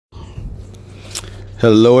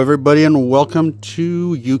Hello, everybody, and welcome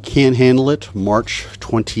to You Can't Handle It, March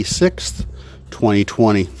 26th,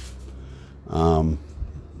 2020.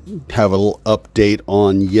 Have a little update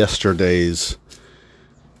on yesterday's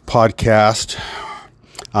podcast.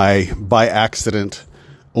 I, by accident,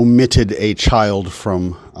 omitted a child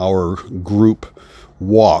from our group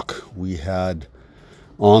walk we had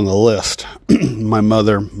on the list. My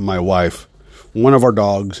mother, my wife, one of our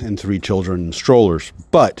dogs, and 3 children in strollers.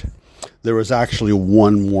 But there was actually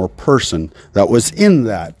one more person that was in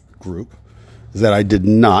that group that I did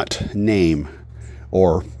not name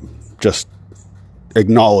or just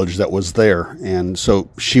acknowledge that was there. And so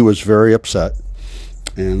she was very upset.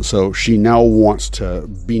 And so she now wants to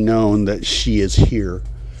be known that she is here,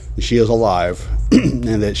 she is alive,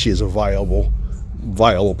 and that she is a viable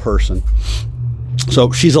person.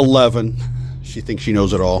 So she's 11. She thinks she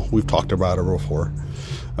knows it all. We've talked about her before.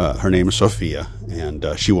 Her name is Sophia, and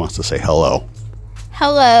she wants to say hello.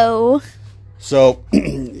 Hello. So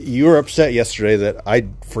you were upset yesterday that I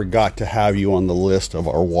forgot to have you on the list of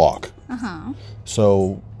our walk. Uh-huh.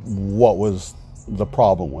 So what was the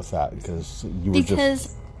problem with that?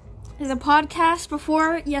 Because the podcast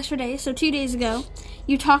before yesterday, so 2 days ago,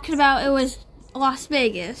 you talked about it was Las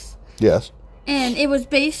Vegas. Yes. And it was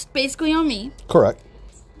based basically on me. Correct.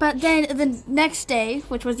 But then the next day,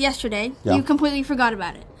 which was yesterday, you completely forgot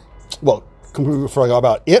about it. Well, completely forgot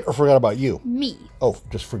about it or forgot about you? Me. Oh,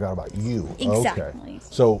 just forgot about you. Exactly. Okay.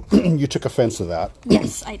 So you took offense to that.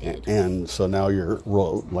 Yes, I did. And so now you're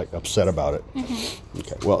upset about it. Mm-hmm.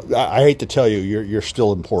 Okay. Well, I hate to tell you, you're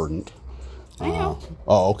still important. I know.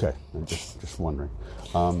 Okay. I'm just wondering.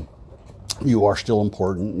 You are still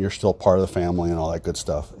important. You're still part of the family and all that good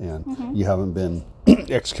stuff. And you haven't been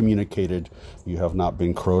excommunicated. You have not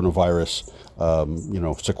been coronavirus,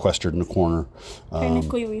 sequestered in a corner.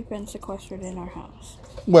 Technically, we've been sequestered in our house.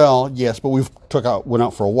 Well, yes, but went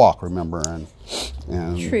out for a walk, remember?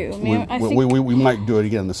 And true. We might do it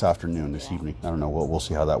again this evening. I don't know. We'll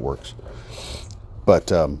see how that works.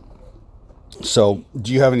 But so,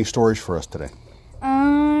 do you have any stories for us today?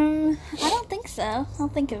 I don't think so. I'll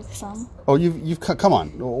think of some. Oh, you've come on.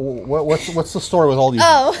 What's the story with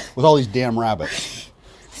all these damn rabbits?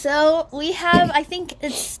 So we have, I think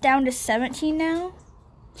it's down to 17 now.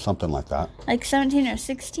 Something like that. Like 17 or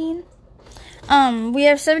 16. We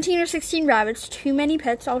have 17 or 16 rabbits. Too many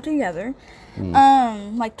pets altogether.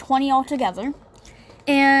 Like 20 altogether.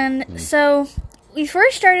 And so we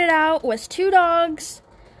first started out with 2 dogs,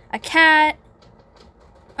 a cat,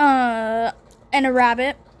 and a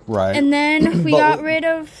rabbit. Right. And then we got rid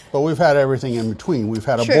of... But we've had everything in between. We've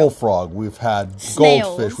had a bullfrog. We've had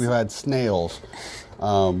goldfish. We've had snails.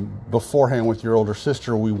 Beforehand, with your older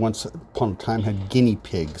sister, we once upon a time had guinea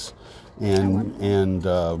pigs.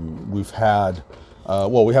 And we've had...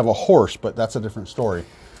 we have a horse, but that's a different story.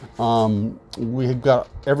 We've got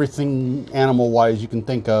everything animal-wise you can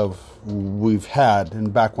think of we've had.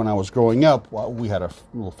 And back when I was growing up, we had a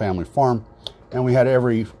little family farm. And we had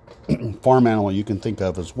every... farm animal you can think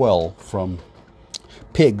of as well, from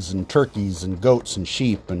pigs and turkeys and goats and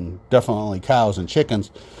sheep and definitely cows and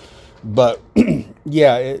chickens. But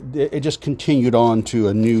it just continued on to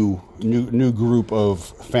a new group of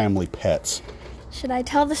family pets. Should I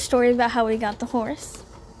tell the story about how we got the horse?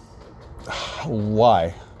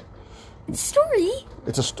 Why? It's a story.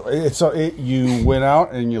 It's a story. You went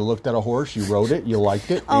out and you looked at a horse, you rode it, you liked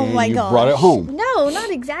it, and you brought it home. No, not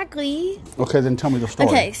exactly. Okay, then tell me the story.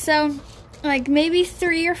 Okay, so like maybe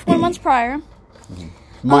 3 or 4 months prior.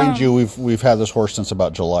 Mind you, we've had this horse since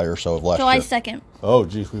about July or so of last year. July 2nd. Oh,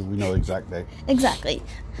 geez, we know the exact day. Exactly.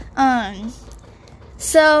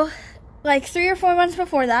 So like 3 or 4 months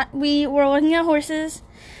before that, we were looking at horses,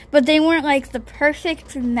 but they weren't like the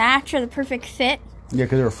perfect match or the perfect fit. Yeah,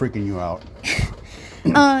 because they were freaking you out.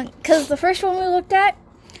 Because the first one we looked at,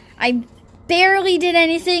 I barely did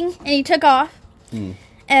anything, and he took off. And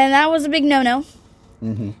that was a big no-no.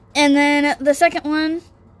 Mm-hmm. And then the second one,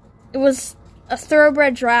 it was a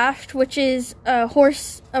thoroughbred draft, which is a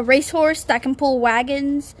racehorse that can pull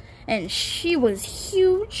wagons, and she was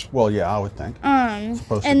huge. Well, yeah, I would think.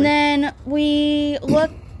 Then we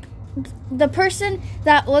looked, the person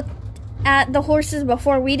that looked at the horses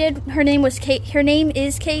before we did, her name is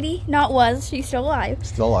Katie, not was. She's still alive.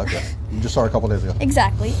 Still alive, yeah. You just saw her a couple days ago.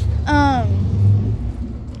 Exactly.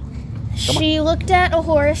 She looked at a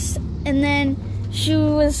horse, and then she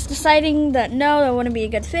was deciding that no, that wouldn't be a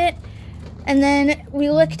good fit. And then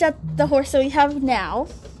we looked at the horse that we have now.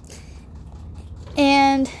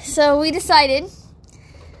 And so we decided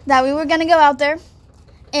that we were going to go out there.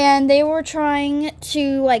 And they were trying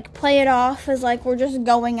to, like, play it off as, like, we're just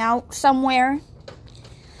going out somewhere.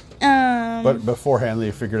 But beforehand,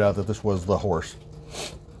 they figured out that this was the horse.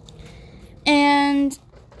 And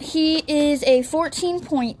he is a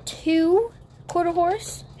 14.2 quarter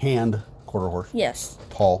horse. Hand quarter horse. Yes.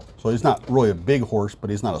 Tall. So he's not really a big horse, but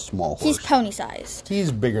he's not a small horse. He's pony-sized.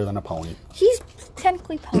 He's bigger than a pony. He's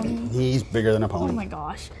technically pony. He's bigger than a pony. Oh my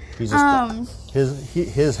gosh. He's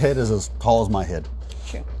his head is as tall as my head.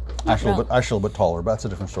 True. Actually, a little bit taller, but that's a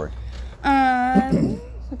different story.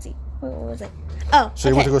 Let's see. What was it? Oh, so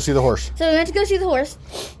you went to go see the horse. So we went to go see the horse,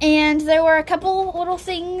 and there were a couple little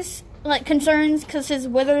things, like concerns, because his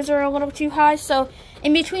withers are a little too high. So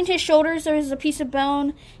in between his shoulders, there's a piece of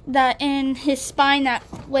bone that in his spine that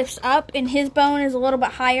lifts up, and his bone is a little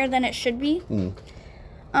bit higher than it should be.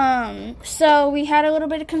 So we had a little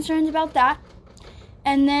bit of concerns about that.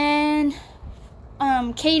 And then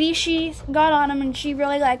Katie, she got on him, and she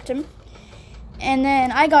really liked him. And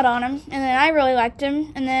then I got on him, and then I really liked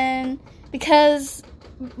him. And then because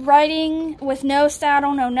riding with no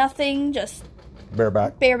saddle, no nothing, just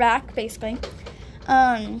bareback, basically,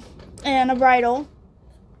 and a bridle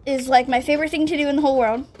is like my favorite thing to do in the whole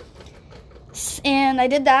world. And I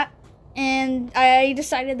did that, and I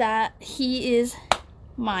decided that he is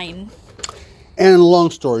mine. And long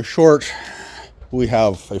story short, we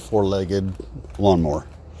have a 4-legged lawnmower.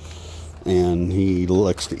 And he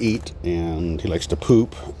likes to eat, and he likes to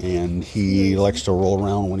poop, and he likes to roll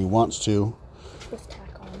around when he wants to. With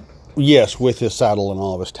tack on. Yes, with his saddle and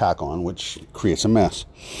all of his tack on, which creates a mess.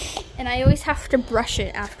 And I always have to brush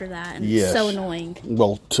it after that, and it's so annoying.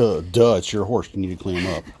 Well, it's your horse. You need to clean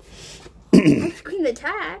him up. I clean the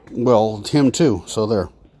tack. Well, him too, so there.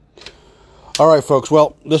 All right, folks.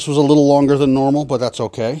 Well, this was a little longer than normal, but that's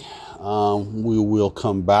okay. We will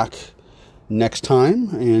come back next time,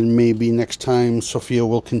 and maybe next time Sophia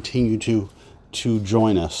will continue to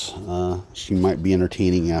join us. She might be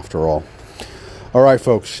entertaining after all. All right,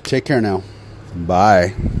 folks, take care now.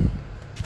 Bye.